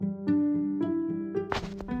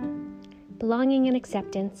belonging and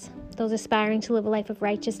acceptance. Those aspiring to live a life of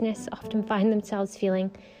righteousness often find themselves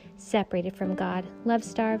feeling separated from God,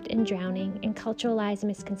 love-starved and drowning in cultural lies and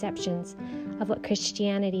misconceptions of what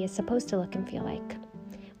Christianity is supposed to look and feel like.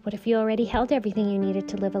 What if you already held everything you needed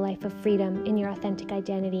to live a life of freedom in your authentic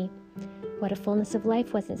identity? What if fullness of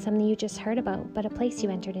life wasn't something you just heard about, but a place you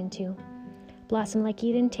entered into? Blossom Like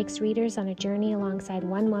Eden takes readers on a journey alongside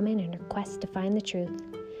one woman in her quest to find the truth.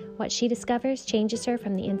 What she discovers changes her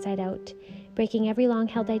from the inside out, breaking every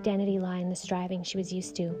long-held identity lie and the striving she was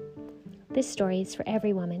used to. This story is for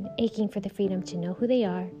every woman aching for the freedom to know who they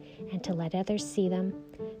are and to let others see them.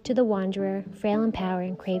 To the wanderer, frail in power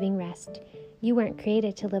and craving rest, you weren't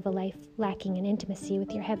created to live a life lacking in intimacy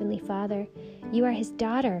with your Heavenly Father. You are His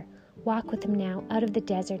daughter. Walk with Him now out of the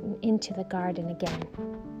desert and into the garden again.